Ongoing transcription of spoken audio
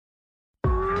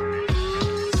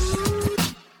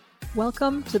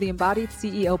Welcome to the Embodied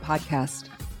CEO podcast.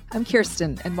 I'm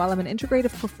Kirsten, and while I'm an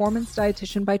integrative performance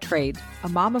dietitian by trade, a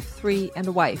mom of 3, and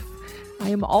a wife, I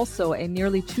am also a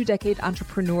nearly 2-decade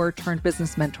entrepreneur turned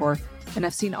business mentor, and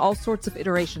I've seen all sorts of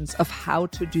iterations of how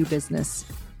to do business.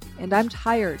 And I'm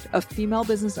tired of female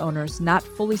business owners not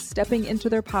fully stepping into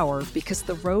their power because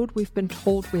the road we've been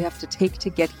told we have to take to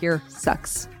get here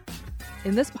sucks.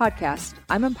 In this podcast,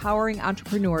 I'm empowering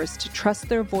entrepreneurs to trust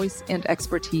their voice and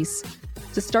expertise,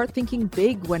 to start thinking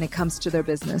big when it comes to their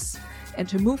business, and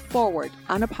to move forward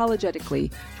unapologetically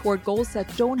toward goals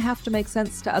that don't have to make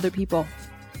sense to other people.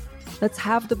 Let's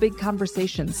have the big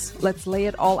conversations. Let's lay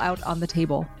it all out on the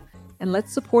table. And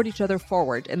let's support each other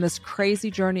forward in this crazy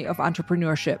journey of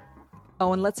entrepreneurship.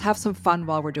 Oh, and let's have some fun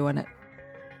while we're doing it.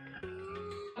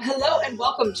 Hello and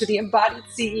welcome to the Embodied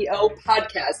CEO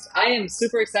podcast. I am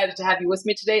super excited to have you with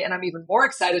me today, and I'm even more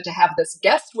excited to have this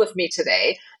guest with me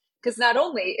today, because not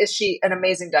only is she an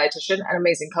amazing dietitian, an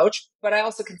amazing coach, but I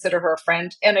also consider her a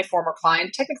friend and a former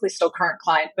client, technically still current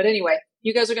client. But anyway,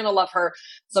 you guys are going to love her.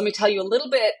 So let me tell you a little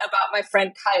bit about my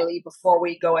friend Kylee before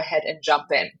we go ahead and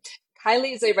jump in.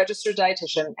 Kylee is a registered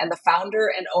dietitian and the founder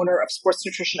and owner of sports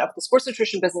nutrition of the sports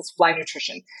nutrition business Fly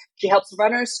Nutrition. She helps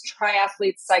runners,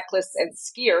 triathletes, cyclists, and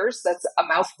skiers, that's a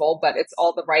mouthful, but it's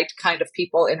all the right kind of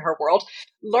people in her world,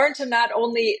 learn to not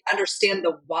only understand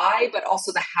the why, but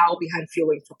also the how behind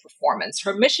fueling for performance.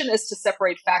 Her mission is to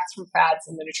separate facts from fads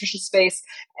in the nutrition space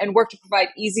and work to provide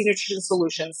easy nutrition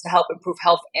solutions to help improve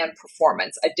health and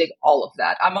performance. I dig all of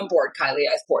that. I'm on board, Kylee.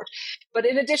 I support. But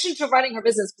in addition to running her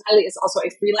business, Kylee is also a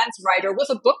freelance writer with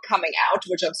a book coming out,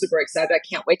 which I'm super excited. I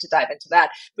can't wait to dive into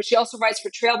that. But she also writes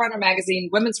for Trail Runner Magazine,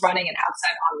 Women's Running, and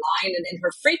Outside Online. And in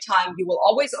her free time, you will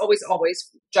always,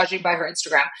 judging by her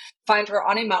Instagram, find her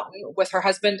on a mountain with her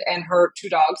husband and her 2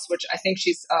 dogs, which I think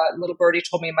she's, little birdie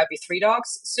told me it might be 3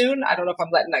 dogs soon. I don't know if I'm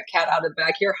letting a cat out of the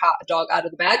bag here, a dog out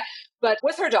of the bag, but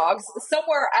with her dogs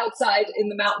somewhere outside in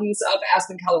the mountains of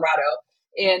Aspen, Colorado.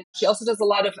 And she also does a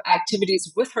lot of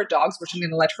activities with her dogs, which I'm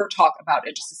going to let her talk about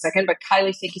in just a second. But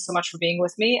Kylee, thank you so much for being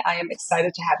with me. I am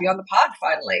excited to have you on the pod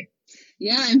finally.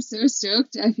 Yeah, I'm so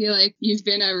stoked. I feel like you've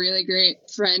been a really great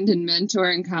friend and mentor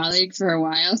and colleague for a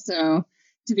while. So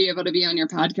to be able to be on your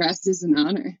podcast is an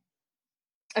honor.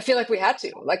 I feel like we had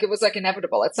to. Like it was like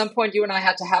inevitable. At some point, you and I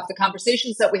had to have the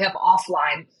conversations that we have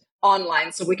offline,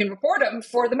 online, so we can record them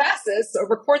for the masses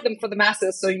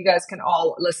so you guys can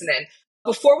all listen in.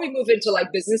 Before we move into like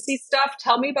businessy stuff,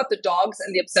 tell me about the dogs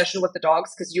and the obsession with the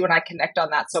dogs, because you and I connect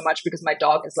on that so much because my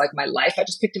dog is like my life. I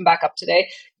just picked him back up today.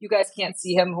 You guys can't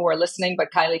see him who are listening,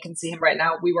 but Kylee can see him right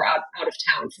now. We were out of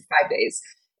town for 5 days,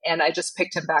 and I just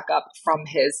picked him back up from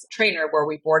his trainer where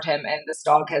we board him, and this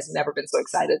dog has never been so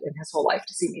excited in his whole life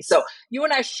to see me. So you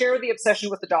and I share the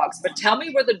obsession with the dogs, but tell me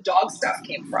where the dog stuff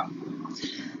came from.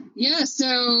 Yeah,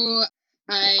 so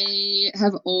I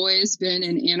have always been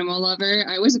an animal lover.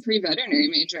 I was a pre-veterinary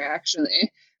major, actually,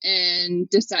 and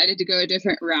decided to go a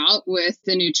different route with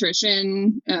the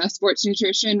nutrition, sports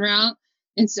nutrition route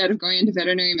instead of going into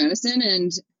veterinary medicine. And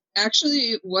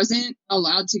actually wasn't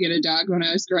allowed to get a dog when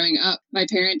I was growing up. My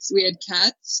parents, we had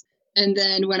cats. And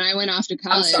then when I went off to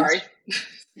college... I'm sorry.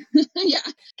 Yeah.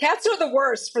 Cats are the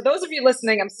worst. For those of you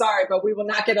listening, I'm sorry, but we will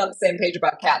not get on the same page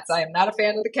about cats. I am not a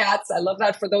fan of the cats. I love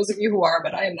that for those of you who are,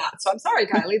 but I am not. So I'm sorry,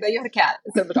 Kylee, that you had a cat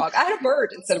instead of a dog. I had a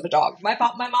bird instead of a dog. My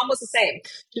mom was the same.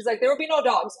 She's like, there will be no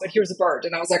dogs, but here's a bird.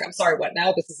 And I was like, I'm sorry, what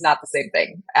now? This is not the same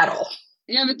thing at all.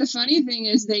 Yeah, but the funny thing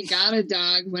is they got a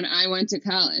dog when I went to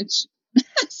college.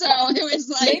 So it was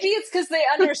like... Maybe it's because they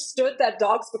understood that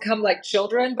dogs become like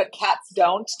children, but cats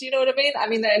don't. Do you know what I mean? I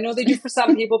mean, I know they do for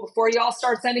some people. Before y'all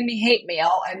start sending me hate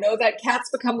mail, I know that cats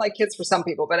become like kids for some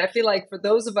people. But I feel like for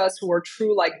those of us who are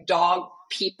true like dog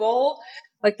people,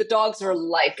 like the dogs are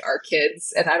like our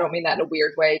kids. And I don't mean that in a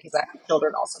weird way because I have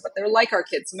children also, but they're like our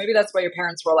kids. So maybe that's why your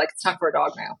parents were like, it's time for a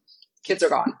dog now. Kids are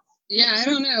gone. Yeah, I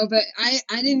don't know, but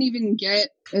I didn't even get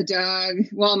a dog,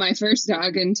 well, my first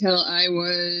dog until I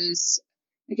was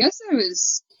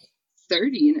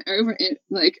 30 and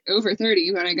over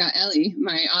 30 when I got Ellie,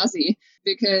 my Aussie,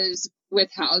 because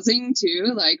with housing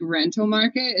too, like rental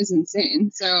market is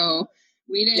insane. So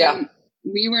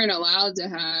we weren't allowed to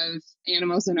have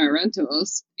animals in our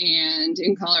rentals. And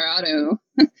in Colorado,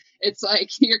 it's like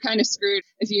you're kind of screwed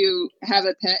if you have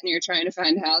a pet and you're trying to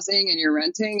find housing and you're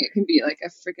renting. It can be like a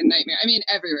freaking nightmare. I mean,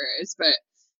 everywhere is, but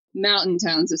mountain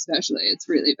towns especially, it's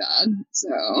really bad.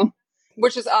 So,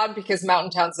 which is odd because mountain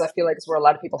towns, I feel like, is where a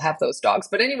lot of people have those dogs.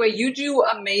 But anyway, you do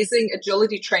amazing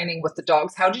agility training with the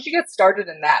dogs. How did you get started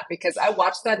in that? Because I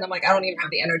watched that and I'm like, I don't even have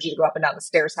the energy to go up and down the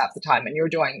stairs half the time. And you're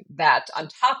doing that on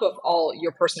top of all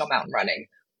your personal mountain running.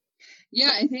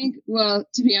 Yeah, I think, well,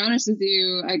 to be honest with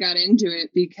you, I got into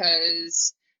it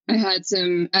because I had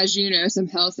some, as you know, some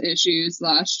health issues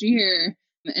last year,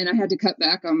 and I had to cut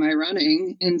back on my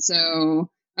running. And so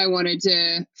I wanted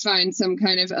to find some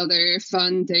kind of other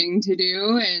fun thing to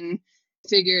do and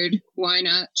figured why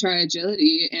not try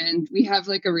agility. And we have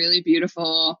like a really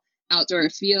beautiful outdoor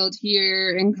field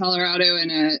here in Colorado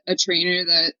and a trainer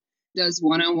that does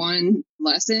one-on-one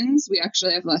lessons. We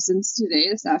actually have lessons today,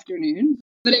 this afternoon.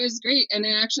 But it was great. And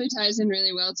it actually ties in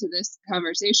really well to this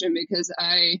conversation because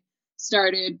I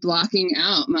started blocking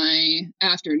out my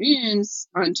afternoons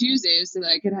on Tuesdays so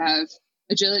that I could have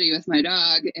agility with my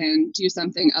dog and do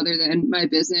something other than my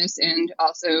business and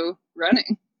also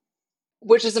running.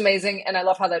 Which is amazing. And I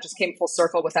love how that just came full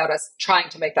circle without us trying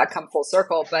to make that come full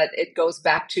circle. But it goes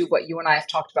back to what you and I have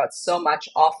talked about so much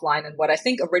offline and what I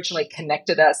think originally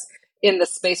connected us in the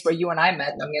space where you and I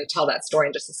met. And I'm going to tell that story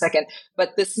in just a second.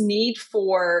 But this need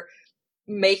for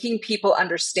making people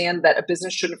understand that a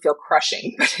business shouldn't feel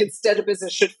crushing, but instead a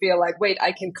business should feel like, wait,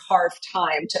 I can carve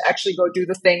time to actually go do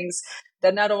the things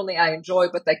that not only I enjoy,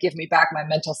 but that give me back my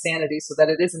mental sanity so that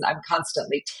it isn't I'm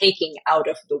constantly taking out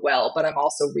of the well, but I'm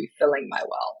also refilling my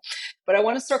well. But I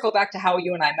want to circle back to how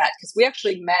you and I met, because we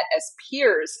actually met as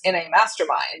peers in a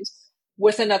mastermind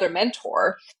with another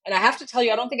mentor. And I have to tell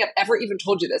you, I don't think I've ever even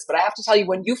told you this, but I have to tell you,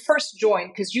 when you first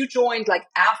joined, because you joined like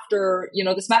after,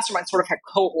 this mastermind sort of had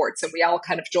cohorts and we all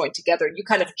kind of joined together. You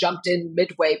kind of jumped in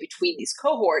midway between these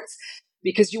cohorts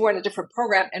because you were in a different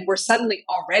program and we're suddenly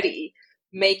already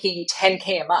making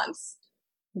 10K a month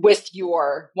with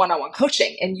your one-on-one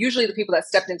coaching. And usually the people that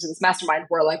stepped into this mastermind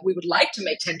were like, we would like to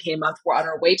make 10K a month. We're on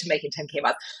our way to making 10K a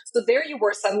month. So there you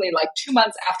were suddenly like 2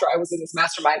 months after I was in this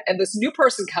mastermind and this new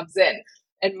person comes in.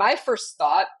 And my first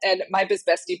thought, and my biz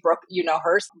bestie, Brooke, you know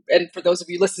her. And for those of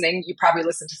you listening, you probably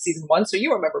listened to season 1. So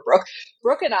you remember Brooke.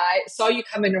 Brooke and I saw you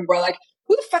come in and we're like,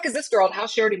 who the fuck is this girl? And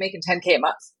how's she already making 10K a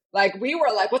month? Like, we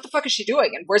were like, what the fuck is she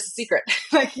doing? And where's the secret?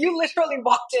 Like, you literally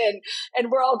walked in and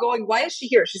we're all going, why is she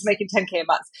here? She's making 10K a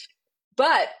month.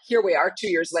 But here we are 2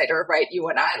 years later, right? You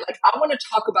and I, like, I want to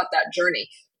talk about that journey.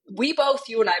 We both,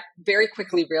 you and I, very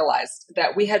quickly realized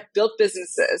that we had built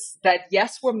businesses that,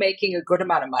 yes, were making a good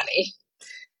amount of money,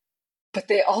 but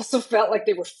they also felt like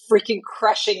they were freaking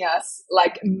crushing us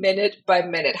like minute by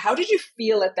minute. How did you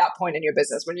feel at that point in your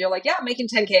business when you're like, yeah, I'm making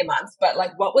 10K a month, but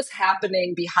like what was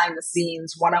happening behind the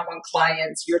scenes, one-on-one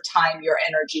clients, your time, your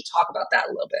energy? Talk about that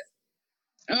a little bit.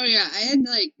 Oh yeah, I had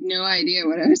like no idea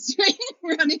what I was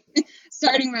doing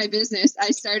starting my business.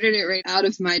 I started it right out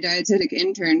of my dietetic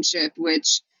internship,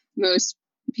 which most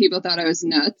people thought I was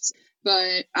nuts,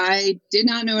 but I did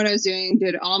not know what I was doing,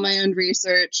 did all my own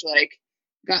research, like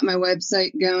got my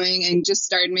website going and just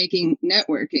started making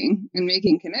networking and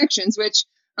making connections, which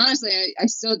honestly, I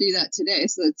still do that today.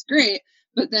 So it's great.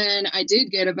 But then I did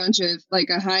get a bunch of like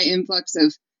a high influx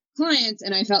of clients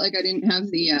and I felt like I didn't have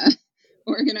the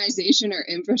organization or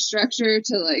infrastructure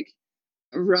to like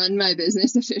run my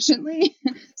business efficiently.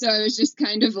 So I was just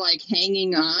kind of like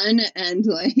hanging on and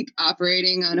like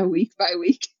operating on a week by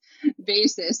week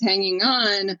basis, hanging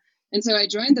on. And so I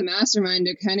joined the mastermind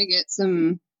to kind of get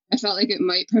I felt like it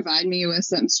might provide me with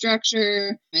some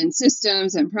structure and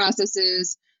systems and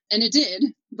processes. And it did.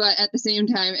 But at the same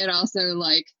time, it also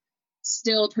like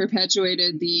still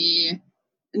perpetuated the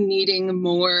needing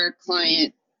more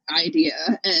client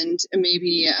idea. And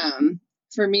maybe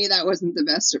for me, that wasn't the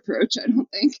best approach, I don't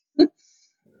think.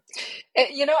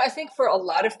 I think for a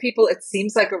lot of people, it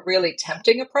seems like a really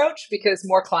tempting approach because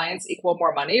more clients equal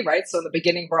more money, right? So in the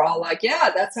beginning, we're all like,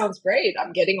 yeah, that sounds great.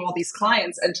 I'm getting all these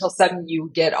clients until suddenly you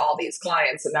get all these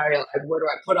clients. And now you're like, where do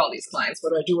I put all these clients?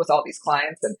 What do I do with all these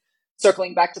clients? And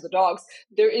circling back to the dogs,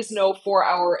 there is no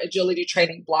 4-hour agility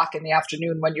training block in the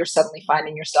afternoon when you're suddenly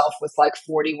finding yourself with like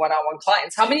 40 one-on-one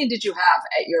clients. How many did you have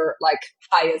at your like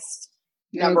highest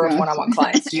number of one-on-one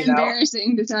clients? Do you know?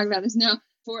 Embarrassing to talk about this now.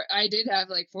 I did have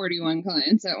like 41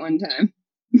 clients at one time.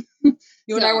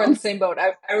 You and I were in the same boat.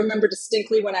 I remember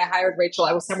distinctly when I hired Rachel,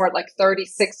 I was somewhere at like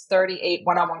 36, 38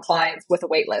 one-on-one clients with a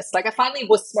wait list. Like I finally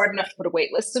was smart enough to put a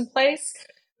wait list in place,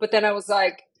 but then I was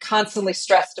like constantly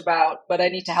stressed about, but I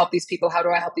need to help these people. How do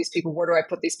I help these people? Where do I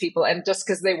put these people? And just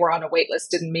because they were on a wait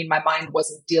list didn't mean my mind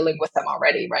wasn't dealing with them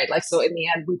already, right? Like, so in the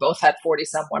end, we both had 40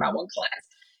 some one-on-one clients.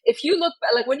 If you look,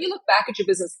 like when you look back at your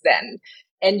business then,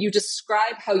 and you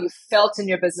describe how you felt in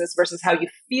your business versus how you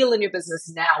feel in your business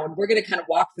now. And we're going to kind of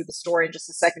walk through the story in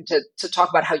just a second to talk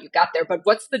about how you got there. But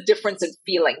what's the difference in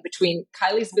feeling between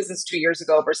Kylie's business 2 years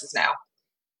ago versus now?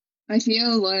 I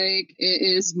feel like it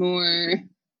is more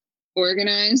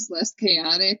organized, less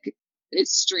chaotic.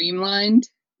 It's streamlined.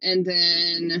 And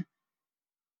then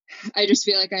I just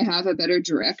feel like I have a better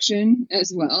direction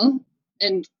as well.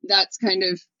 And that's kind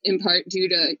of in part due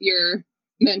to your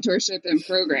mentorship and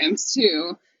programs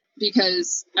too,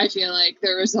 because I feel like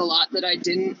there was a lot that I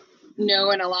didn't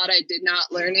know and a lot I did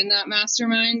not learn in that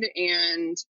mastermind.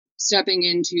 And stepping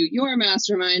into your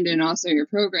mastermind and also your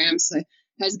programs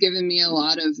has given me a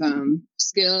lot of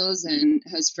skills and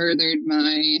has furthered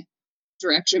my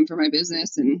direction for my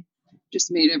business and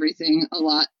just made everything a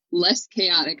lot less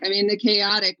chaotic. I mean, the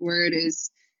chaotic word is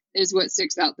what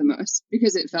sticks out the most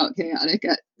because it felt chaotic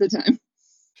at the time.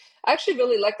 I actually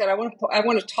really like that. I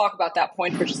want to talk about that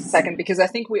point for just a second, because I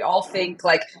think we all think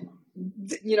like,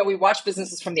 we watch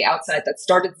businesses from the outside that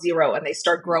start at zero and they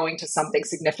start growing to something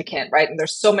significant, right? And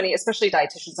there's so many, especially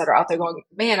dietitians, that are out there going,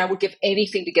 man, I would give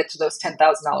anything to get to those $10,000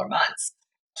 months.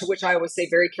 To which I always say,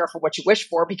 very careful what you wish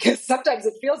for, because sometimes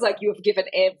it feels like you have given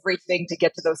everything to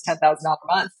get to those $10,000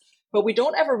 months. But we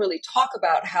don't ever really talk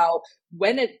about how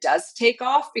when it does take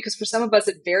off, because for some of us,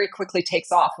 it very quickly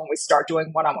takes off when we start doing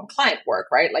one-on-one client work,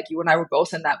 right? Like you and I were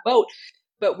both in that boat.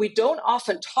 But we don't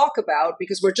often talk about,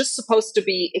 because we're just supposed to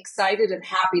be excited and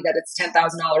happy that it's $10,000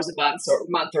 a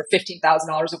month or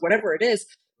 $15,000 or whatever it is.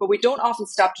 But we don't often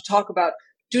stop to talk about,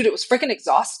 dude, it was freaking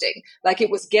exhausting. Like it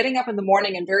was getting up in the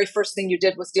morning and very first thing you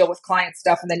did was deal with client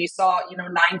stuff. And then you saw, 9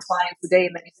 clients a day.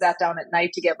 And then you sat down at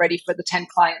night to get ready for the 10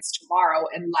 clients tomorrow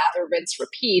and lather, rinse,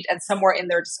 repeat. And somewhere in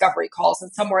their discovery calls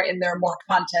and somewhere in there more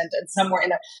content and somewhere in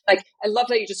there, like, I love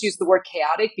that you just use the word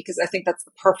chaotic, because I think that's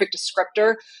the perfect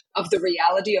descriptor of the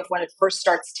reality of when it first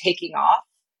starts taking off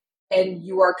and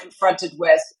you are confronted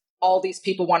with, all these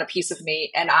people want a piece of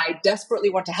me and I desperately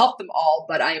want to help them all,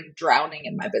 but I am drowning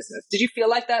in my business. Did you feel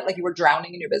like that? Like you were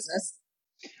drowning in your business?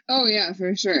 Oh yeah,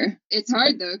 for sure. It's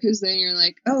hard though, because then you're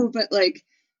like, oh, but like,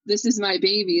 this is my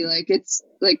baby. Like, it's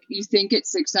like, you think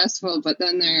it's successful, but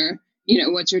then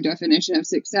what's your definition of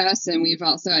success? And we've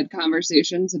also had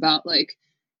conversations about like,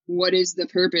 what is the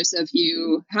purpose of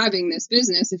you having this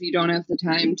business if you don't have the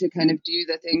time to kind of do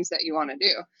the things that you want to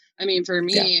do? I mean, for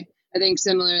me, I think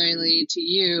similarly to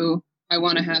you, I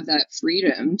want to have that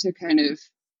freedom to kind of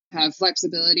have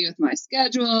flexibility with my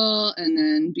schedule and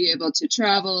then be able to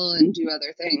travel and do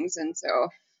other things. And so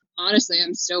honestly,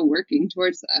 I'm still working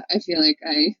towards that. I feel like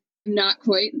I'm not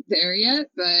quite there yet,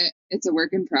 but it's a work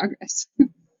in progress.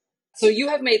 So you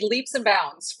have made leaps and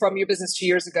bounds from your business 2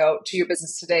 years ago to your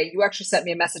business today. You actually sent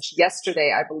me a message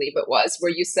yesterday, I believe it was,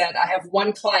 where you said, I have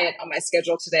one client on my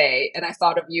schedule today and I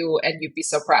thought of you and you'd be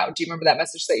so proud. Do you remember that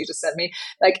message that you just sent me?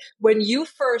 Like when you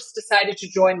first decided to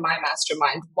join my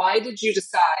mastermind, why did you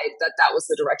decide that that was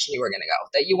the direction you were going to go?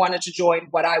 That you wanted to join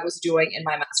what I was doing in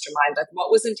my mastermind? Like what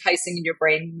was enticing in your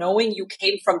brain, knowing you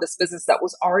came from this business that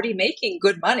was already making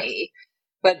good money,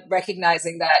 but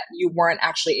recognizing that you weren't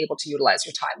actually able to utilize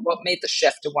your time? What made the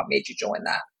shift and what made you join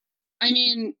that? I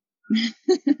mean,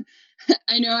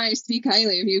 I know I speak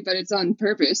highly of you, but it's on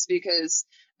purpose because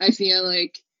I feel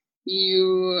like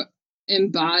you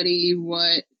embody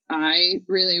what I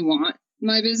really want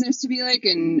my business to be like.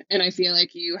 And I feel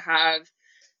like you have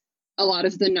a lot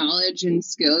of the knowledge and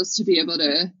skills to be able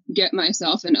to get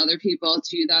myself and other people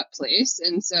to that place.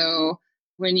 And so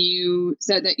when you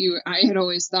said that I had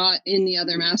always thought in the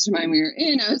other mastermind we were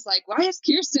in, I was like, why is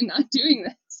Kirsten not doing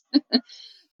this?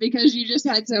 Because you just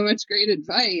had so much great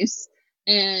advice.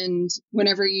 And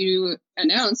whenever you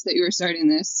announced that you were starting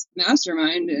this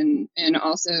mastermind and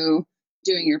also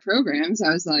doing your programs,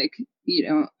 I was like,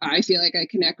 I feel like I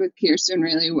connect with Kirsten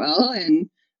really well. And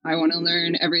I want to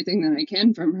learn everything that I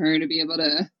can from her to be able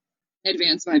to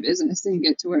advance my business and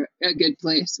get to a good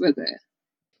place with it.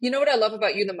 You know what I love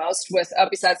about you the most, with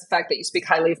besides the fact that you speak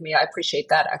highly of me, I appreciate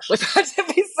that actually, but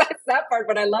besides that part,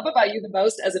 what I love about you the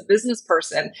most as a business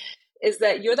person is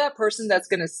that you're that person that's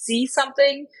going to see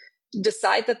something,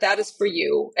 decide that that is for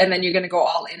you, and then you're going to go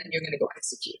all in and you're going to go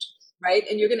execute. Right.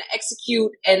 And you're going to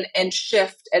execute and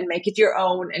shift and make it your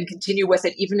own and continue with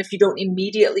it, even if you don't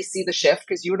immediately see the shift,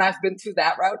 because you and I have been through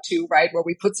that route too, right? Where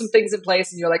we put some things in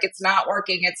place and you're like, it's not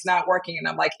working. It's not working. And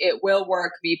I'm like, it will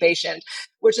work. Be patient,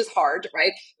 which is hard.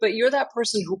 Right. But you're that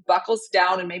person who buckles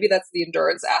down, and maybe that's the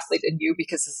endurance athlete in you,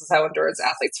 because this is how endurance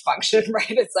athletes function.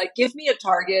 Right. It's like, give me a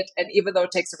target. And even though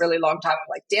it takes a really long time, I'm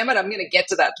like, damn it, I'm going to get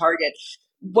to that target.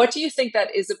 What do you think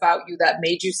that is about you that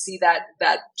made you see that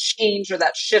change or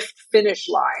that shift finish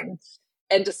line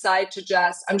and decide to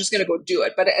I'm just going to go do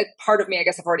it? But part of me, I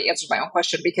guess I've already answered my own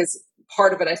question, because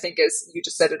part of it, I think, is, you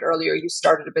just said it earlier, you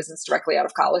started a business directly out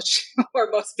of college, where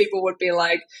most people would be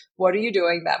like, what are you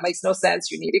doing? That makes no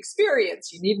sense. You need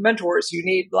experience. You need mentors. You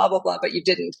need blah, blah, blah, but you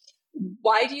didn't.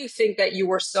 Why do you think that you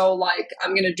were so like,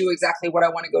 I'm going to do exactly what I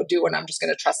want to go do, and I'm just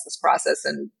going to trust this process,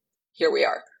 and here we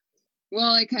are?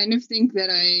 Well, I kind of think that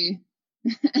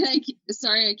and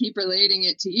sorry, I keep relating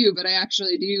it to you, but I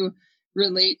actually do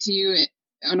relate to you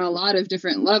on a lot of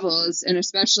different levels, and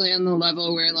especially on the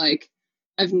level where like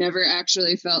I've never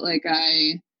actually felt like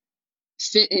I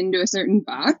fit into a certain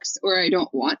box, or I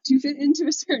don't want to fit into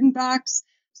a certain box.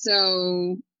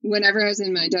 So whenever I was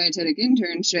in my dietetic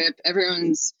internship,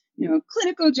 everyone's,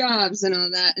 clinical jobs and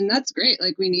all that. And that's great.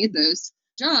 Like we need those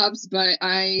jobs, but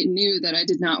I knew that I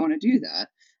did not want to do that.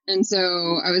 And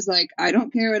so I was like, I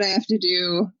don't care what I have to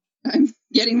do. I'm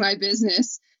getting my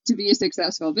business to be a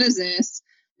successful business,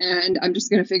 and I'm just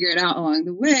going to figure it out along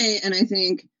the way. And I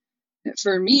think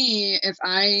for me, if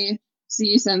I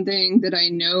see something that I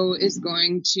know is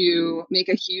going to make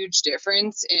a huge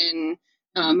difference in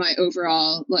my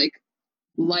overall like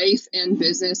life and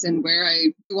business and where I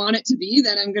want it to be,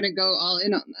 then I'm going to go all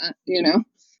in on that.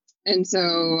 And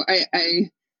so I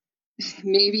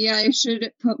maybe I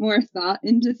should put more thought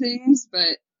into things,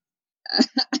 but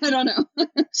I don't know.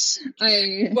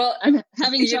 I'm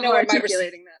having trouble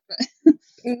articulating that, but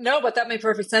no, but that made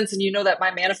perfect sense. And you know that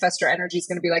my manifestor energy is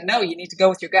going to be like, no, you need to go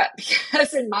with your gut,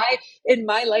 because in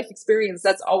my life experience,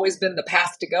 that's always been the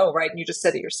path to go. Right. And you just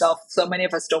said it yourself. So many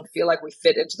of us don't feel like we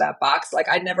fit into that box. Like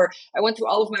I went through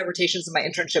all of my rotations in my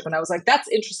internship and I was like, that's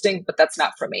interesting, but that's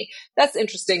not for me. That's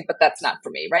interesting, but that's not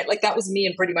for me. Right. Like that was me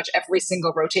in pretty much every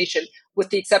single rotation, with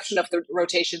the exception of the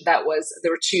rotation there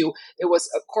were two. It was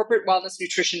a corporate wellness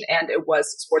nutrition and it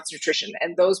was sports nutrition.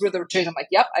 And those were the rotations. I'm like,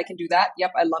 yep, I can do that.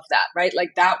 Yep. I love that. Right. Like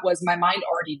that was, my mind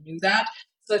already knew that.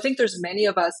 So I think there's many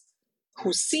of us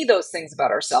who see those things about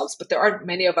ourselves, but there aren't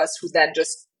many of us who then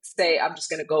just say, I'm just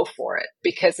going to go for it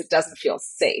because it doesn't feel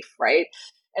safe. Right.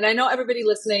 And I know everybody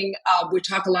listening, we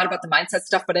talk a lot about the mindset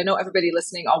stuff, but I know everybody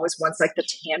listening always wants like the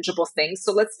tangible things.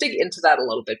 So let's dig into that a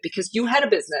little bit, because you had a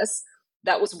business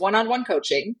that was one-on-one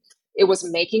coaching. It was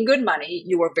making good money.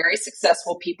 You were very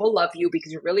successful. People love you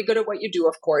because you're really good at what you do,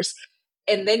 of course.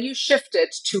 And then you shifted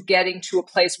to getting to a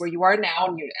place where you are now,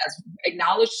 and you as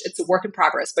acknowledged it's a work in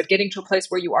progress, but getting to a place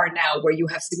where you are now, where you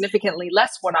have significantly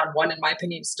less one-on-one. In my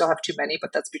opinion, you still have too many,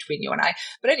 but that's between you and I.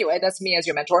 But anyway, that's me as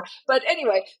your mentor. But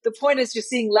anyway, the point is you're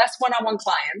seeing less one-on-one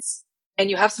clients and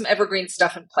you have some evergreen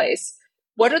stuff in place.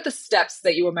 What are the steps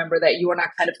that you remember that you and I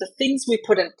kind of the things we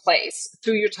put in place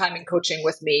through your time in coaching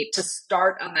with me to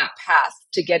start on that path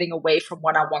to getting away from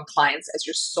one-on-one clients as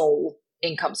your sole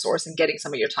income source and getting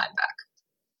some of your time back?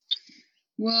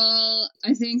 Well,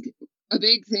 I think a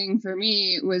big thing for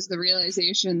me was the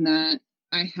realization that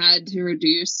I had to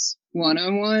reduce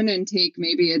one-on-one and take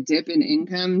maybe a dip in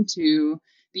income to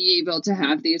be able to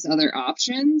have these other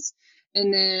options.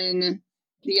 And then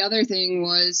the other thing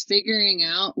was figuring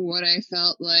out what I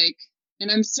felt like,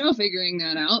 and I'm still figuring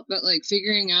that out, but like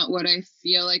figuring out what I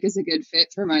feel like is a good fit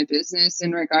for my business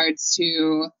in regards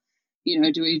to,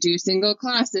 do we do single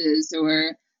classes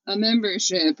or a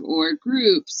membership or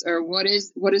groups, or what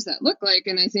does that look like?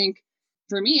 And I think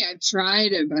for me, I've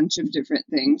tried a bunch of different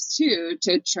things too,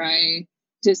 to try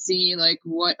to see like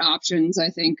what options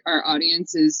I think our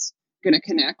audience is going to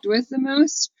connect with the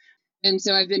most. And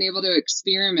so I've been able to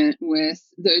experiment with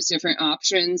those different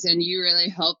options, and you really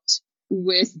helped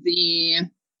with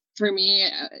for me,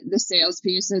 the sales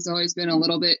piece has always been a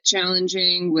little bit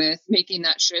challenging with making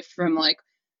that shift from like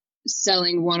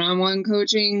selling one-on-one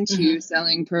coaching to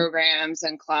selling programs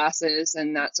and classes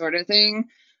and that sort of thing.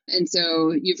 And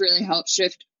so you've really helped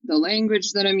shift the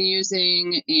language that I'm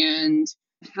using and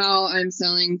how I'm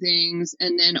selling things.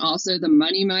 And then also the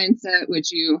money mindset,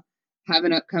 which you have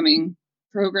an upcoming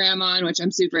program on, which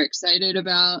I'm super excited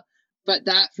about. But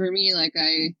that for me, like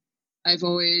I've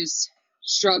always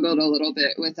struggled a little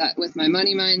bit with that, with my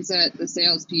money mindset, the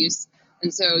sales piece.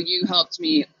 And so you helped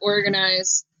me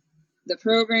organize the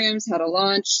programs, how to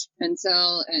launch and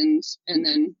sell, and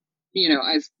then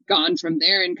I've gone from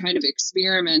there and kind of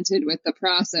experimented with the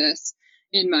process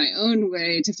in my own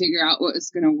way to figure out what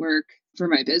is going to work for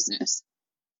my business.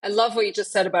 I love what you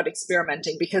just said about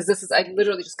experimenting, because I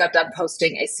literally just got done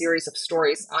posting a series of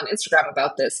stories on Instagram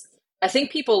about this. I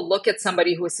think people look at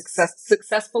somebody who is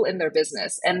successful in their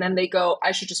business and then they go,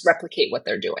 I should just replicate what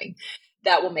they're doing.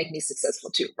 That will make me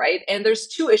successful too, right? And there's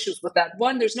two issues with that.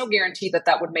 One, there's no guarantee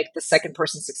that would make the second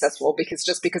person successful, because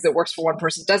just because it works for one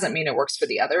person doesn't mean it works for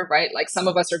the other, right? Like some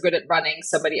of us are good at running,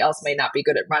 somebody else may not be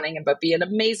good at running, but be an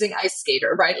amazing ice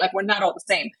skater, right? Like we're not all the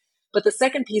same. But the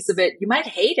second piece of it, you might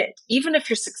hate it. Even if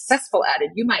you're successful at it,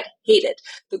 you might hate it.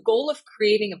 The goal of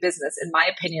creating a business, in my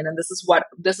opinion, and this is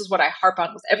what I harp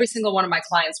on with every single one of my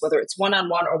clients, whether it's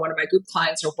one-on-one or one of my group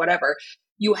clients or whatever,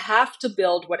 You have to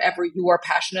build whatever you are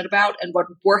passionate about and what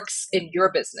works in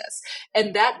your business.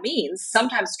 And that means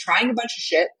sometimes trying a bunch of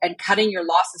shit and cutting your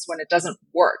losses when it doesn't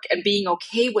work and being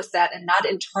okay with that and not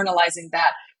internalizing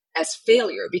that as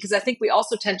failure. Because I think we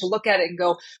also tend to look at it and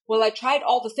go, well, I tried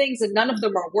all the things and none of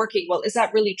them are working. Well, is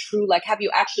that really true? Like, have you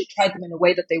actually tried them in a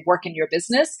way that they work in your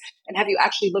business? And have you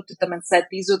actually looked at them and said,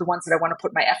 these are the ones that I want to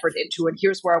put my effort into, and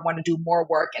here's where I want to do more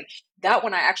work? And that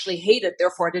one I actually hated.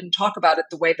 Therefore, I didn't talk about it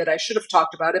the way that I should have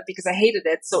talked about it because I hated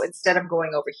it. So instead, I'm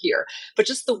going over here. But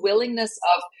just the willingness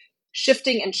of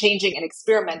shifting and changing and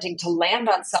experimenting to land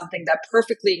on something that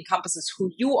perfectly encompasses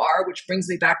who you are, which brings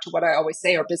me back to what I always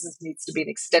say, our business needs to be an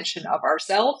extension of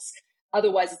ourselves.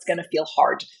 Otherwise, it's going to feel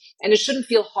hard. And it shouldn't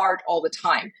feel hard all the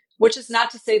time, which is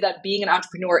not to say that being an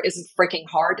entrepreneur isn't freaking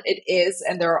hard. It is.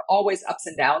 And there are always ups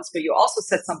and downs. But you also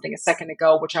said something a second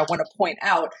ago, which I want to point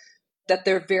out, that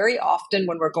there very often,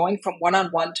 when we're going from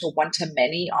one-on-one to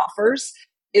one-to-many offers,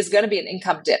 is going to be an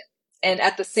income dip. And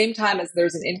at the same time as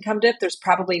there's an income dip, there's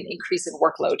probably an increase in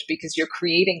workload because you're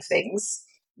creating things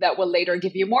that will later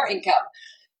give you more income.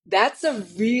 That's a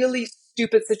really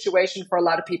stupid situation for a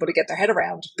lot of people to get their head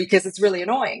around because it's really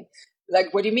annoying.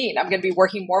 Like, what do you mean? I'm going to be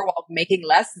working more while making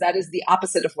less? That is the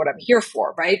opposite of what I'm here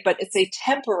for, right? But it's a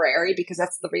temporary, because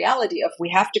that's the reality of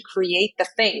we have to create the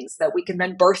things that we can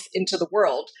then birth into the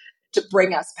world to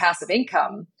bring us passive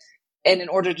income. And in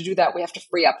order to do that, we have to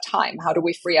free up time. How do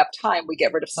we free up time? We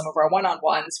get rid of some of our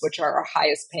one-on-ones, which are our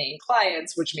highest paying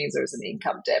clients, which means there's an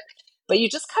income dip. But you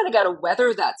just kind of got to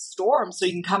weather that storm so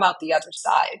you can come out the other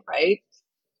side, right?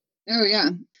 Oh, yeah.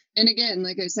 And again,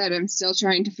 like I said, I'm still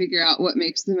trying to figure out what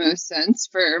makes the most sense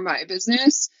for my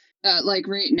business. Like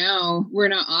right now, we're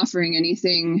not offering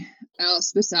anything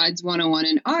else besides one-on-one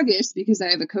in August because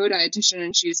I have a co-dietitian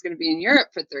and she's going to be in Europe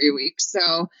for 3 weeks.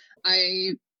 So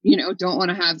I don't want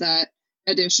to have that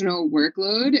additional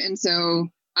workload. And so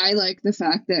I like the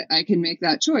fact that I can make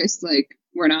that choice. Like,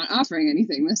 we're not offering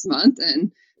anything this month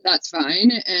and that's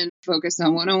fine. And focus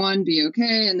on one-on-one, be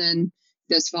okay. And then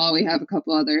this fall, we have a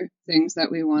couple other things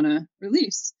that we want to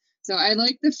release. So I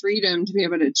like the freedom to be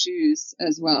able to choose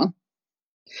as well.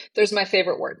 There's my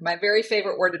favorite word, my very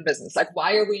favorite word in business. Like,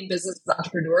 why are we in business as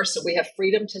entrepreneurs? So we have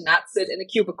freedom to not sit in a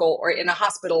cubicle or in a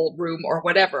hospital room or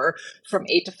whatever from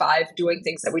 8 to 5 doing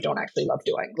things that we don't actually love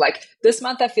doing. Like, this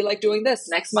month I feel like doing this.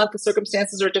 Next month the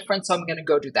circumstances are different, so I'm going to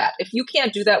go do that. If you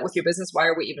can't do that with your business, why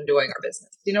are we even doing our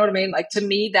business? Do you know what I mean? Like, to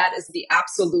me, that is the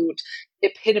absolute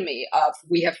epitome of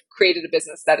we have created a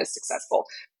business that is successful.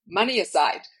 Money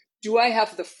aside, do I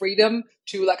have the freedom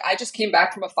to, like, I just came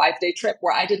back from a 5-day trip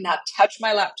where I did not touch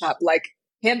my laptop, like,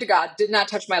 hand to God, did not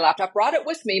touch my laptop, brought it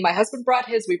with me. My husband brought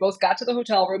his. We both got to the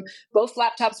hotel room. Both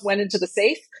laptops went into the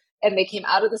safe and they came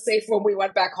out of the safe when we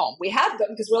went back home. We had them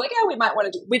because we're like, yeah, we might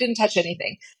want to do, we didn't touch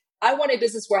anything. I want a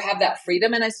business where I have that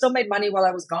freedom and I still made money while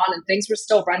I was gone and things were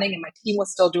still running and my team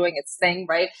was still doing its thing,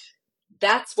 right?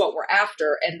 That's what we're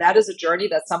after. And that is a journey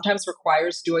that sometimes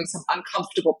requires doing some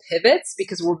uncomfortable pivots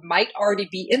because we might already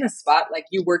be in a spot like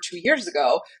you were 2 years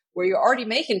ago where you're already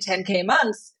making 10K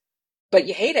months, but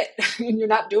you hate it and you're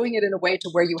not doing it in a way to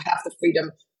where you have the freedom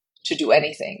to do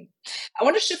anything. I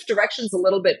want to shift directions a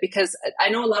little bit because I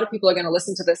know a lot of people are going to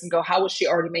listen to this and go, how was she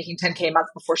already making 10K a month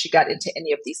before she got into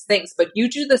any of these things? But you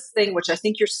do this thing, which I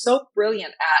think you're so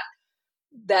brilliant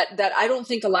at, that I don't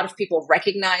think a lot of people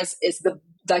recognize is the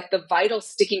vital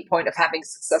sticking point of having a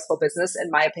successful business,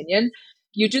 in my opinion.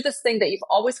 You do this thing that you've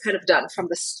always kind of done from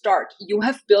the start. You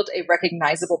have built a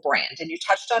recognizable brand. And you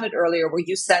touched on it earlier where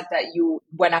you said that you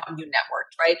went out and you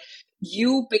networked, right?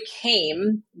 You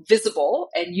became visible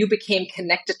and you became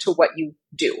connected to what you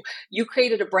do. You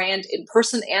created a brand in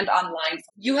person and online.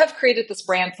 You have created this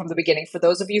brand from the beginning. For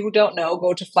those of you who don't know,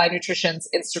 go to Fly Nutrition's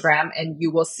Instagram and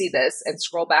you will see this and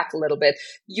scroll back a little bit.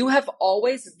 You have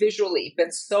always visually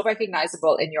been so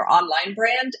recognizable in your online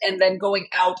brand and then going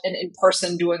out and in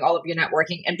person doing all of your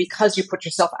networking. And because you put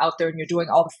yourself out there and you're doing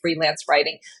all the freelance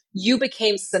writing, you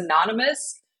became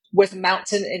synonymous with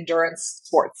mountain endurance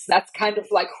sports. That's kind of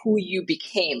like who you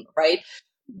became, right?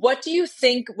 What do you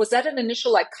think, was that an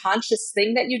initial like conscious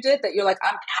thing that you did that you're like,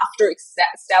 I'm after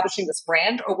establishing this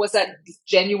brand? Or was that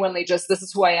genuinely just, this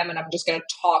is who I am and I'm just going to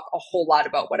talk a whole lot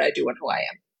about what I do and who I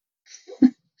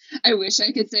am? I wish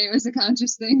I could say it was a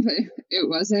conscious thing, but it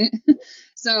wasn't.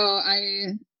 So I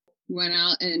went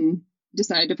out and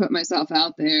decided to put myself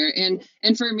out there.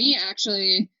 And for me,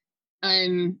 actually,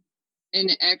 I'm an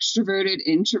extroverted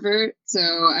introvert. So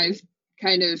I've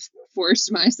kind of forced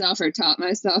myself or taught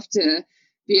myself to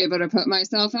be able to put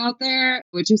myself out there,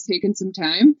 which has taken some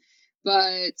time.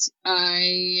 But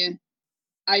I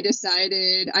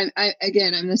decided, I'm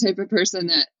the type of person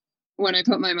that when I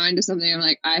put my mind to something, I'm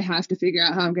like, I have to figure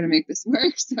out how I'm going to make this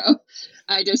work. So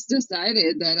I just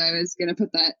decided that I was going to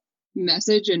put that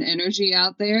message and energy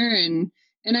out there. And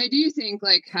I do think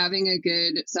like having a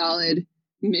good, solid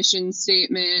mission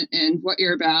statement and what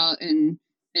you're about and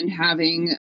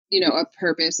having, a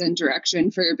purpose and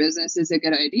direction for your business is a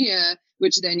good idea,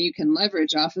 which then you can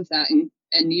leverage off of that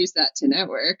and use that to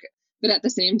network. But at the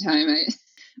same time,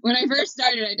 when I first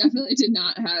started, I definitely did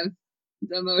not have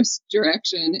the most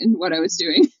direction in what I was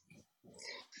doing.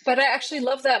 But I actually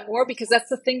love that more because that's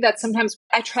the thing that sometimes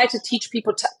I try to teach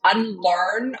people to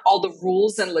unlearn all the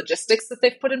rules and logistics that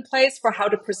they've put in place for how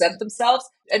to present themselves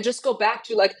and just go back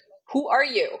to like, who are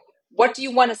you? What do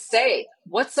you want to say?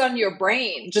 What's on your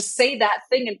brain? Just say that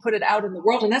thing and put it out in the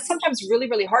world. And that's sometimes really,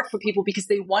 really hard for people because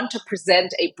they want to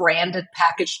present a branded,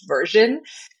 packaged version.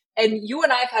 And you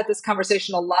and I have had this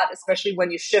conversation a lot, especially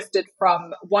when you shifted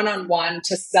from one-on-one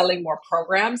to selling more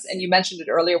programs. And you mentioned it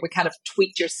earlier, we kind of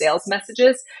tweaked your sales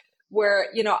messages where,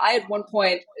 I at one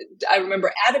point, I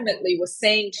remember adamantly was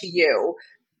saying to you,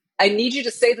 I need you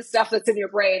to say the stuff that's in your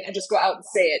brain and just go out and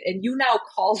say it. And you now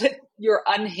call it your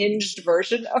unhinged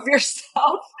version of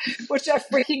yourself, which I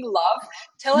freaking love.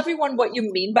 Tell everyone what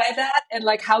you mean by that and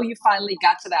like how you finally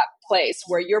got to that place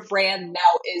where your brand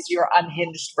now is your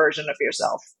unhinged version of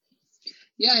yourself.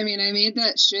 Yeah, I made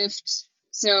that shift.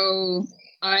 So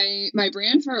my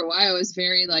brand for a while was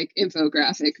very like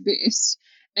infographic based.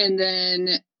 And then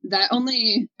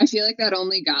I feel like that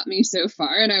only got me so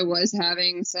far. And I was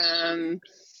having some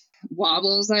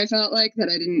wobbles, I felt like, that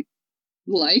I didn't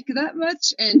like that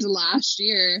much. And last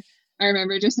year, I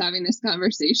remember just having this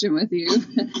conversation with you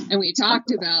and we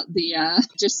talked about the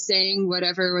just saying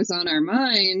whatever was on our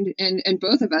mind. And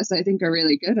both of us, I think, are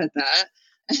really good at that.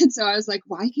 And so I was like,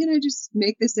 why can't I just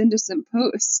make this into some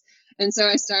posts? And so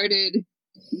I started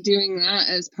doing that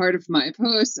as part of my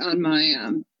posts on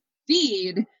my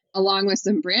feed, along with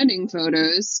some branding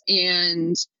photos.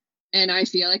 And I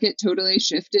feel like it totally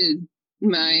shifted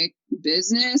my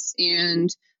business and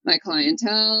my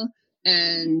clientele.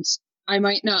 And I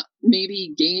might not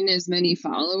maybe gain as many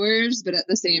followers, but at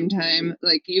the same time,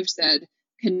 like you've said,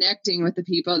 connecting with the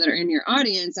people that are in your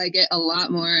audience, I get a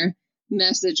lot more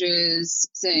messages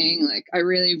saying like, I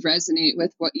really resonate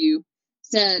with what you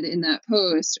said in that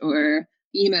post, or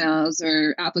emails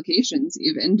or applications,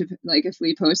 even like if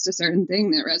we post a certain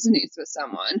thing that resonates with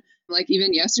someone. Like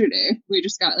even yesterday, we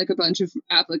just got like a bunch of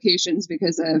applications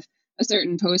because of a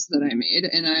certain post that I made.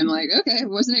 And I'm like, okay, I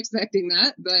wasn't expecting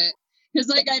that, but because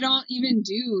like I don't even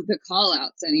do the call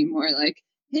outs anymore. Like,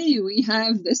 hey, we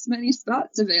have this many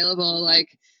spots available. Like,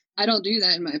 I don't do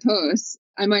that in my posts.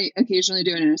 I might occasionally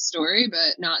do it in a story,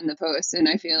 but not in the post. And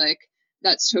I feel like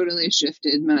that's totally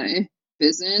shifted my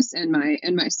business and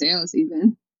my sales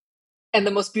even. And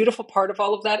the most beautiful part of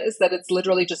all of that is that it's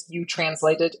literally just you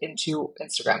translated into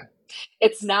Instagram.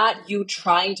 It's not you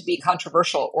trying to be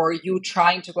controversial or you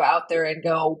trying to go out there and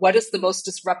go, what is the most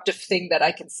disruptive thing that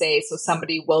I can say so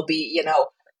somebody will be,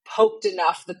 poked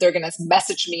enough that they're going to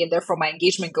message me and therefore my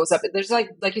engagement goes up. There's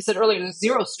like you said earlier, there's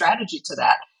zero strategy to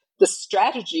that. The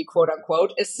strategy, quote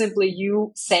unquote, is simply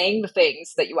you saying the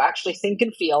things that you actually think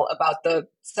and feel about the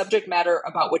subject matter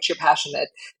about which you're passionate,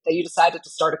 that you decided to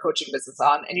start a coaching business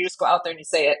on. And you just go out there and you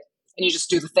say it and you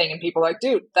just do the thing. And people are like,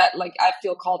 dude, that like, I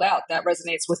feel called out. That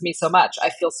resonates with me so much.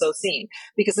 I feel so seen.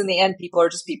 Because in the end, people are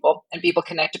just people and people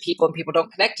connect to people and people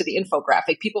don't connect to the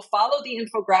infographic. People follow the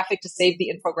infographic to save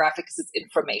the infographic because it's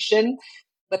information.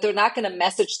 But they're not going to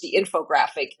message the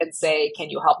infographic and say, can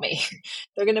you help me?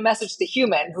 They're going to message the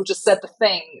human who just said the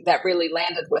thing that really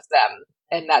landed with them.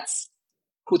 And that's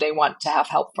who they want to have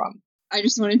help from. I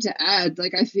just wanted to add,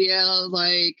 like, I feel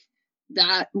like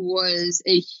that was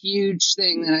a huge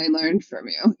thing that I learned from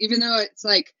you, even though it's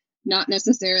like not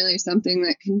necessarily something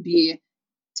that can be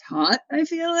taught, I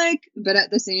feel like. But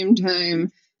at the same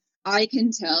time, I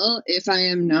can tell if I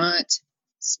am not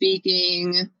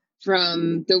speaking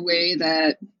from the way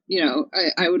that,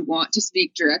 I would want to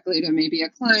speak directly to maybe a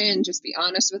client, just be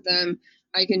honest with them.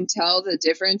 I can tell the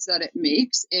difference that it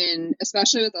makes in,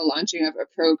 especially with the launching of a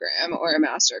program or a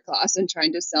masterclass and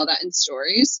trying to sell that in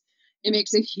stories. It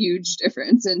makes a huge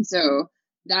difference. And so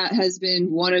that has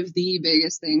been one of the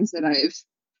biggest things that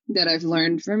I've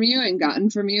learned from you and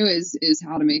gotten from you is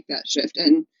how to make that shift.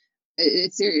 And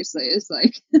it seriously is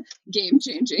like game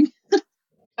changing.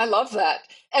 I love that.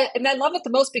 And I love it the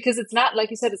most because it's not,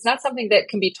 like you said, it's not something that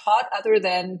can be taught other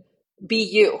than be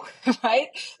you, right?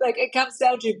 Like it comes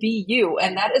down to be you.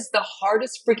 And that is the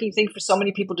hardest freaking thing for so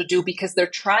many people to do because they're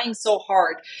trying so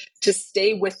hard to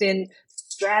stay within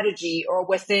strategy or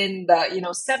within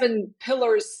the, 7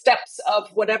 pillars, steps of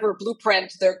whatever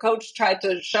blueprint their coach tried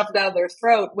to shove down their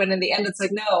throat, when in the end it's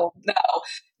like, no,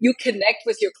 you connect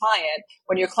with your client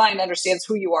when your client understands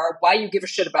who you are, why you give a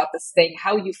shit about this thing,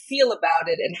 how you feel about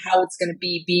it, and how it's going to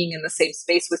be being in the same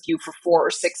space with you for 4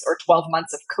 or 6 or 12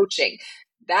 months of coaching.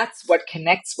 That's what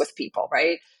connects with people,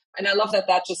 right? And I love that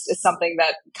just is something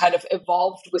that kind of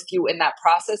evolved with you in that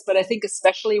process. But I think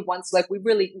especially once we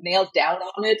really nailed down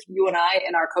on it, you and I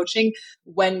in our coaching,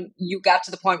 when you got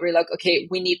to the point where you're like, okay,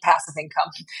 we need passive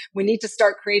income. We need to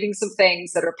start creating some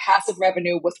things that are passive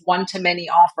revenue with one-to-many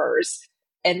offers,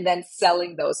 and then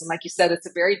selling those. And like you said, it's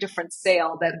a very different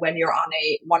sale than when you're on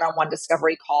a one-on-one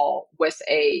discovery call with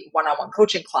a one-on-one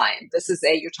coaching client. This is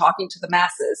you're talking to the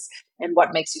masses, and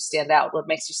what makes you stand out? What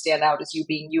makes you stand out is you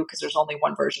being you, because there's only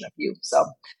one version of you. So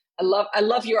I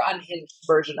love your unhinged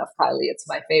version of Kylee. It's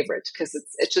my favorite because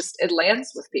it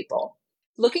lands with people.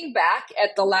 Looking back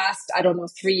at the last,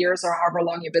 3 years or however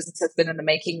long your business has been in the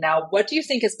making now, what do you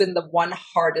think has been the one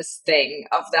hardest thing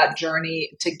of that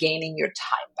journey to gaining your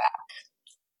time back?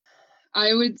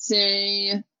 I would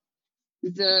say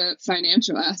the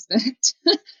financial aspect,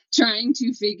 trying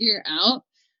to figure out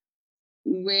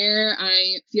where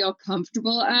I feel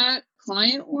comfortable at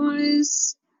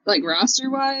client-wise, like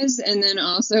roster-wise, and then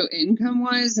also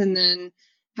income-wise, and then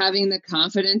having the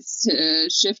confidence to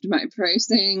shift my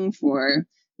pricing for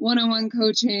one-on-one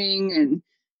coaching and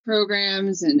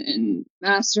programs and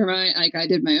mastermind. Like I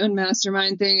did my own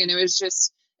mastermind thing, and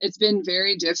it's been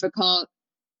very difficult.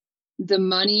 The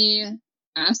money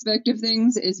aspect of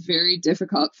things is very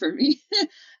difficult for me.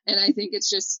 And I think it's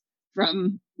just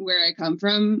from where I come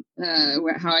from,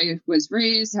 how I was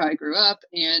raised, how I grew up.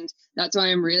 And that's why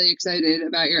I'm really excited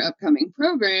about your upcoming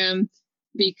program,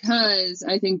 because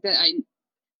I think that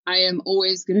I am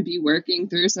always going to be working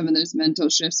through some of those mental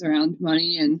shifts around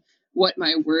money and what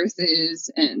my worth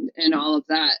is and all of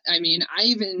that. I mean, I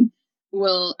even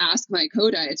will ask my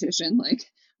co-dietitian,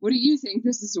 what do you think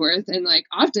this is worth? And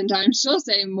oftentimes she'll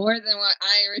say more than what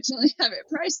I originally have it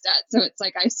priced at. So it's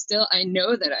I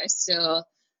know that I still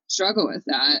struggle with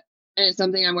that. And it's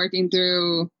something I'm working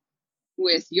through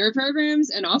with your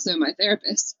programs and also my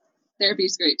therapist. Therapy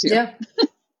is great too. Yeah.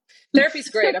 Therapy's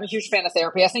great. I'm a huge fan of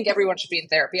therapy. I think everyone should be in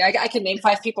therapy. I can name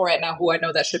 5 people right now who I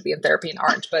know that should be in therapy and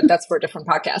aren't, but that's for a different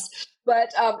podcast.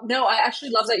 But no, I actually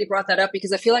love that you brought that up,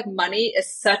 because I feel like money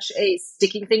is such a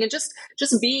sticking thing. And just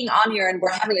being on here, and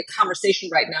we're having a conversation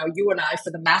right now, you and I,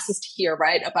 for the masses to hear,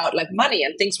 right, about money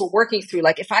and things we're working through.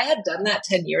 If I had done that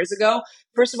 10 years ago,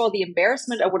 first of all, the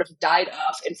embarrassment I would have died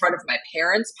of in front of my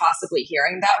parents, possibly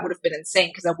hearing that, would have been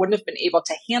insane, because I wouldn't have been able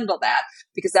to handle that,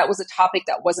 because that was a topic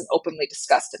that wasn't openly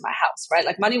discussed in my house,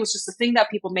 right? Money was just a thing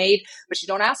that people made, but you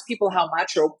don't ask people how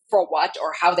much or for what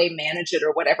or how they manage it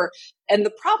or whatever. And the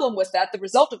problem with that, the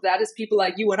result of that, is people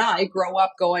like you and I grow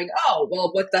up going, oh, well,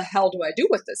 what the hell do I do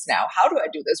with this now? How do I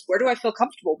do this? Where do I feel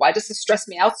comfortable? Why does this stress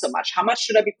me out so much? How much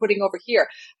should I be putting over here?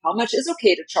 How much is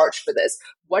okay to charge for this?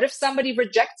 What if somebody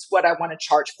rejects what I want to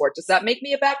charge for? Does that make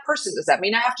me a bad person? Does that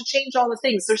mean I have to change all the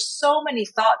things? There's so many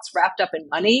thoughts wrapped up in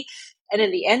money. And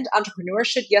in the end,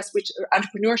 entrepreneurship,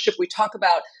 we talk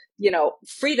about,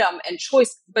 freedom and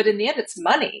choice, but in the end, it's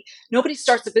money. Nobody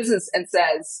starts a business and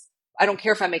says, I don't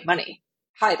care if I make money.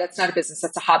 Hi, that's not a business.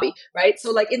 That's a hobby, right?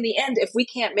 So in the end, if we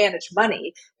can't manage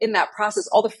money in that process,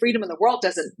 all the freedom in the world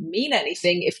doesn't mean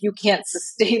anything if you can't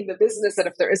sustain the business and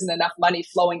if there isn't enough money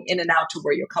flowing in and out to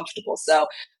where you're comfortable. So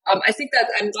I think that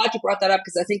I'm glad you brought that up,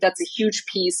 because I think that's a huge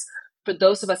piece for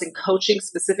those of us in coaching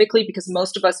specifically, because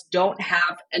most of us don't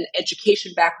have an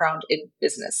education background in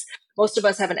business. Most of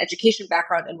us have an education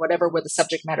background in whatever we're the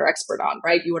subject matter expert on,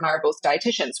 right? You and I are both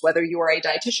dietitians, whether you are a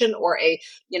dietitian or a,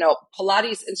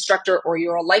 Pilates instructor, or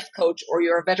you're a life coach, or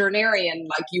you're a veterinarian,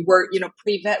 you were,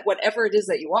 pre-vet, whatever it is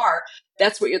that you are,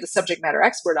 that's what you're the subject matter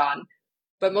expert on.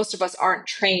 But most of us aren't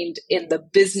trained in the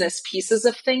business pieces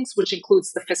of things, which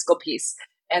includes the fiscal piece.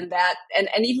 And that, and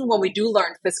even when we do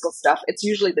learn fiscal stuff, it's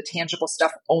usually the tangible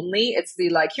stuff only. It's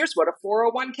the here's what a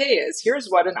 401k is. Here's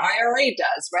what an IRA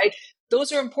does, right?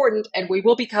 Those are important. And we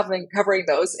will be covering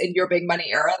those in your big money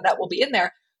era. That will be in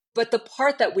there. But the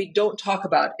part that we don't talk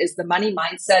about is the money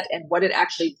mindset and what it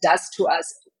actually does to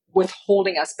us with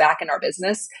holding us back in our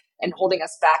business and holding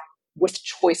us back with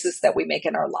choices that we make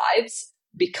in our lives,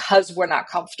 because we're not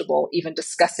comfortable even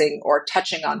discussing or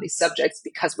touching on these subjects,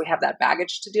 because we have that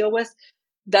baggage to deal with.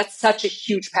 That's such a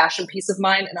huge passion piece of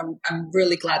mine. And I'm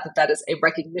really glad that is a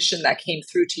recognition that came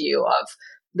through to you of,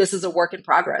 this is a work in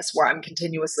progress where I'm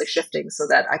continuously shifting so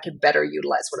that I can better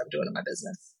utilize what I'm doing in my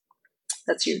business.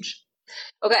 That's huge.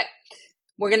 Okay.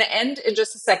 We're going to end in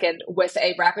just a second with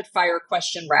a rapid fire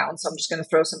question round. So I'm just going to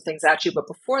throw some things at you. But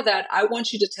before that, I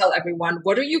want you to tell everyone,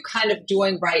 what are you kind of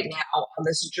doing right now on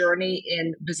this journey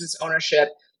in business ownership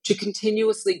to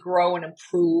continuously grow and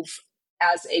improve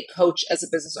as a coach, as a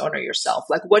business owner yourself?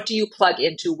 Like, what do you plug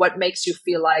into? What makes you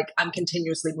feel like I'm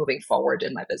continuously moving forward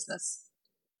in my business?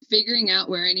 Figuring out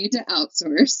where I need to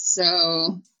outsource.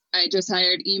 So I just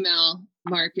hired email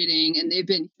marketing, and they've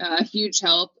been a huge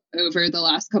help over the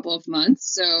last couple of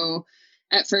months. So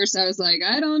at first I was like,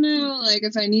 I don't know, like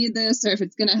if I need this or if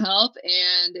it's going to help.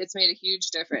 And it's made a huge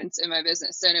difference in my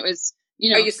business. And it was,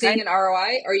 Are you seeing an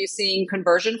ROI? Are you seeing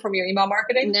conversion from your email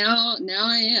marketing? Now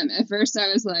I am. At first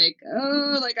I was like,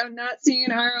 oh, like I'm not seeing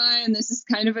an ROI and this is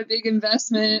kind of a big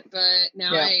investment, but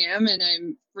now I am, and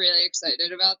I'm really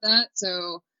excited about that.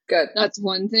 So good. That's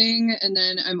one thing. And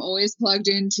then I'm always plugged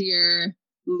into your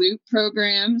loop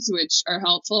programs, which are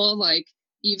helpful. Like,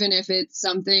 even if it's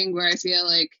something where I feel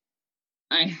like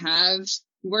I have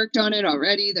worked on it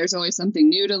already, there's always something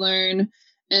new to learn.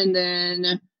 And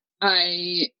then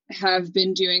I have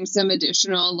been doing some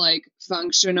additional like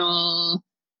functional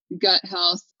gut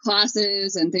health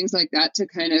classes and things like that to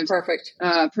kind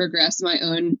of progress my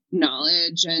own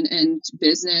knowledge and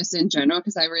business in general.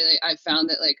 Because I found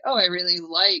that like, oh, I really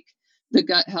like the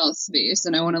gut health space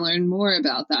and I want to learn more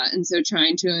about that. And so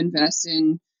trying to invest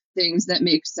in things that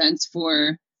make sense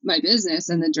for my business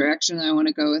and the direction I want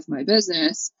to go with my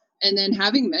business. And then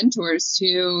having mentors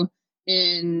too,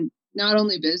 in not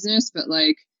only business, but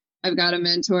like I've got a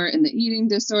mentor in the eating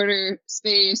disorder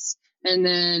space, and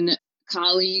then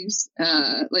colleagues,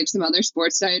 like some other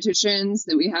sports dietitians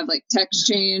that we have like text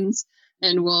chains,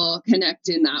 and we'll connect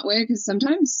in that way. Because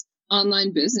sometimes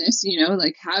online business,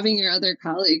 like having your other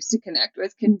colleagues to connect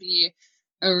with can be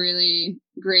a really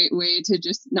great way to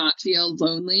just not feel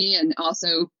lonely and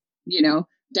also,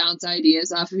 bounce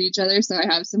ideas off of each other. So I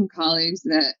have some colleagues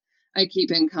that I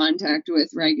keep in contact with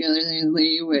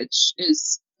regularly, which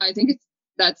is, I think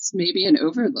that's maybe an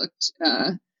overlooked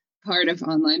part of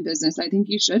online business. I think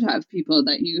you should have people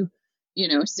that you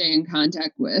stay in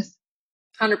contact with.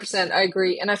 100%. I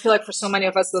agree. And I feel like for so many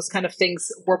of us, those kind of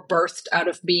things were birthed out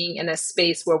of being in a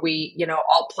space where we,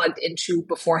 all plugged into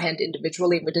beforehand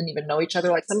individually. We didn't even know each other.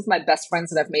 Like some of my best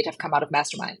friends that I've made have come out of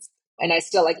masterminds. And I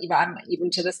still even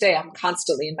to this day, I'm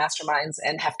constantly in masterminds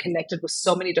and have connected with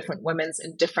so many different women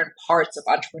in different parts of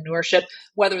entrepreneurship,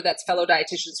 whether that's fellow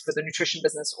dietitians for the nutrition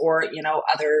business or,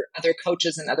 other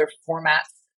coaches and other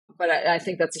formats. But I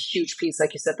think that's a huge piece,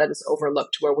 like you said, that is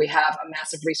overlooked, where we have a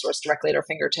massive resource directly at our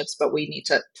fingertips, but we need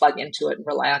to plug into it and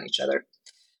rely on each other.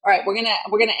 All right, we're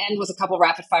gonna end with a couple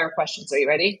rapid fire questions. Are you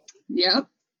ready? Yep.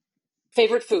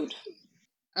 Favorite food?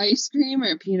 Ice cream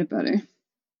or peanut butter?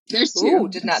 There's two. Ooh,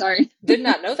 did not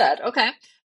know that. Okay.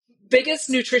 Biggest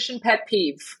nutrition pet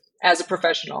peeve as a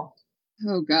professional?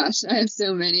 Oh gosh, I have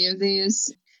so many of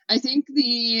these. I think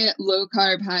the low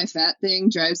carb, high fat thing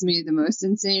drives me the most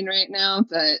insane right now,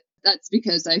 but that's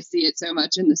because I see it so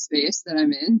much in the space that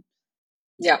I'm in.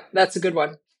 Yeah, that's a good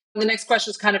one. The next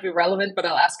question is kind of irrelevant, but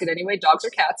I'll ask it anyway. Dogs or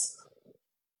cats?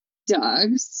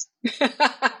 Dogs.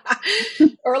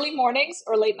 Early mornings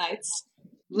or late nights?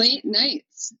 Late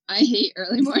nights. I hate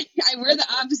early morning. We're the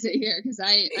opposite here because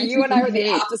you and I are the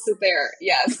opposite there.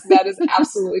 Yes, that is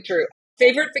absolutely true.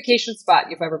 Favorite vacation spot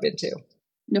you've ever been to?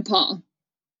 Nepal.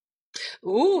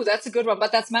 Ooh, that's a good one.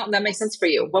 But that's mountain. That makes sense for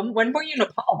you. When were you in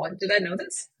Nepal? When did I know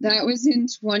this? That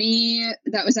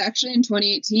was actually in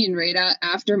 2018, right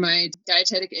after my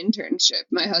dietetic internship.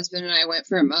 My husband and I went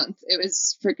for a month. It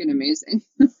was freaking amazing.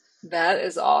 That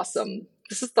is awesome.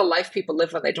 This is the life people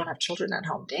live when they don't have children at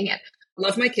home. Dang it.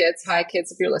 Love my kids. Hi,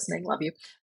 kids, if you're listening. Love you.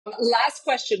 Last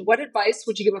question. What advice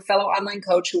would you give a fellow online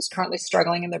coach who's currently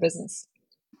struggling in their business?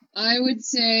 I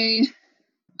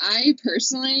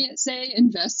personally say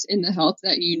invest in the help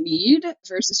that you need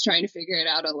versus trying to figure it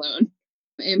out alone.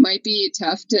 It might be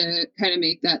tough to kind of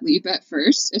make that leap at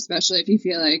first, especially if you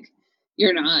feel like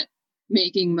you're not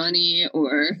making money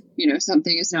or,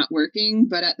 something is not working.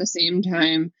 But at the same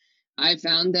time, I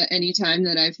found that anytime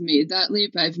that I've made that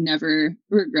leap, I've never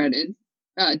regretted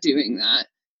doing that.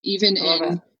 Even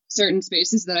in certain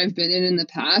spaces that I've been in the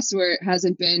past where it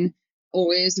hasn't been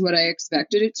always what I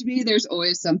expected it to be, there's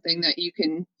always something that you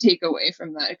can take away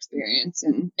from that experience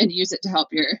and use it to help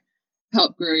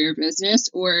grow your business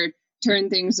or turn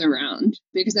things around.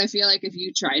 Because I feel like if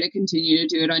you try to continue to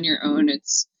do it on your own,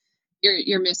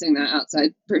 you're missing that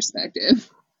outside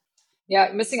perspective. Yeah,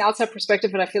 missing outside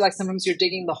perspective, and I feel like sometimes you're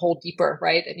digging the hole deeper,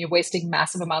 right? And you're wasting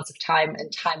massive amounts of time,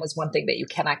 and time is one thing that you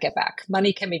cannot get back.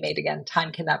 Money can be made again,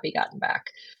 time cannot be gotten back.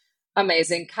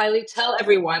 Amazing. Kylee, tell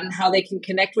everyone how they can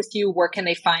connect with you. Where can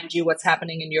they find you? What's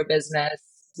happening in your business?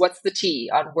 What's the tea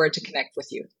on where to connect with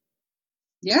you?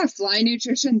 Yeah, Fly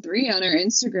Nutrition 3 on our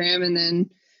Instagram. And then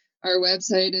our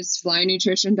website is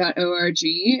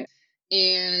flynutrition.org.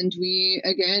 And we,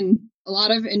 again, a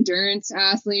lot of endurance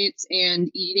athletes and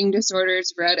eating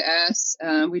disorders, Red S.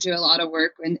 We do a lot of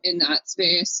work in that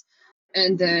space.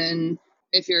 And then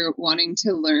if you're wanting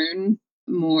to learn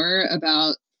more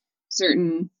about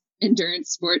certain endurance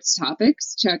sports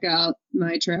topics, check out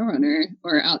my Trail Runner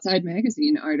or Outside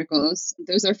Magazine articles.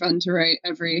 Those are fun to write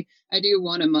I do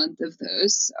one a month of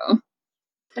those. So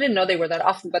I didn't know they were that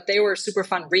often, but they were a super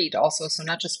fun read also. So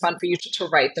not just fun for you to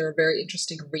write, they're a very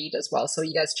interesting read as well. So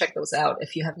you guys check those out.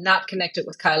 If you have not connected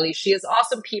with Kylee, she is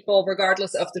awesome people,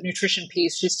 regardless of the nutrition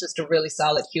piece. She's just a really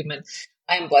solid human.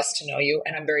 I am blessed to know you,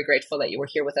 and I'm very grateful that you were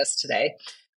here with us today.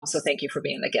 So thank you for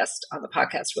being a guest on the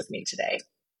podcast with me today.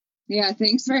 Yeah,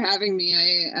 thanks for having me.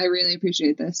 I really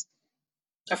appreciate this.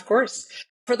 Of course.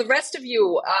 For the rest of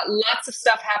you, lots of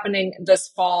stuff happening this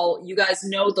fall. You guys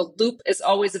know the Loop is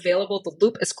always available. The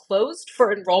Loop is closed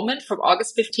for enrollment from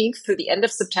August 15th through the end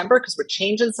of September because we're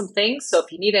changing some things. So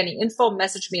if you need any info,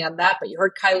 message me on that. But you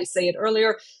heard Kylee say it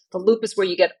earlier. The Loop is where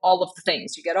you get all of the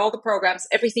things. You get all the programs,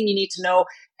 everything you need to know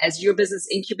as your business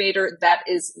incubator. That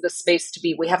is the space to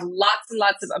be. We have lots and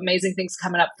lots of amazing things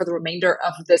coming up for the remainder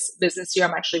of this business year.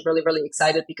 I'm actually really, really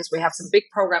excited because we have some big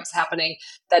programs happening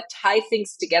that tie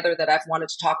things together that I've wanted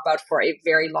to talk about for a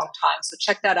very long time. So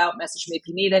check that out. Message me if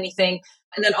you need anything.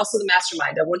 And then also the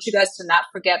Mastermind. I want you guys to not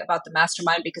forget about the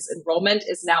Mastermind because enrollment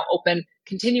is now open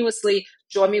continuously.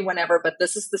 Join me whenever, but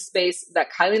this is the space that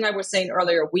Kylee and I were saying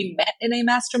earlier. We met in a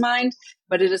mastermind,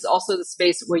 but it is also the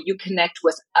space where you connect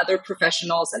with other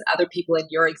professionals and other people in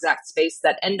your exact space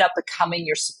that end up becoming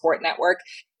your support network.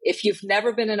 If you've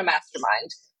never been in a mastermind,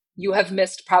 you have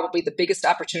missed probably the biggest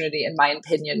opportunity, in my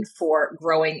opinion, for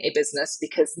growing a business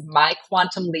because my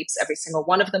quantum leaps, every single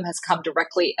one of them has come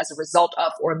directly as a result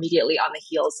of or immediately on the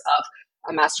heels of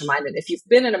a mastermind. And if you've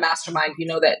been in a mastermind, you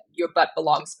know that your butt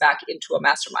belongs back into a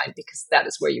mastermind because that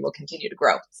is where you will continue to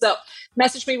grow. So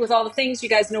message me with all the things. You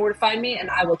guys know where to find me,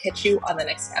 and I will catch you on the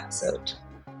next episode.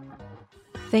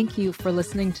 Thank you for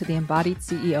listening to the Embodied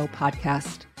CEO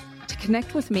podcast. To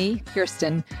connect with me,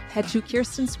 Kirsten, head to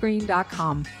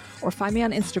kirstenscreen.com or find me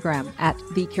on Instagram at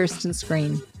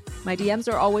 @thekirstenscreen. My DMs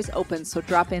are always open, so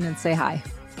drop in and say hi.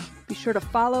 Be sure to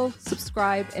follow,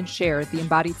 subscribe, and share the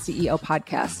Embodied CEO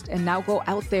podcast. And now go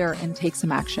out there and take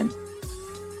some action.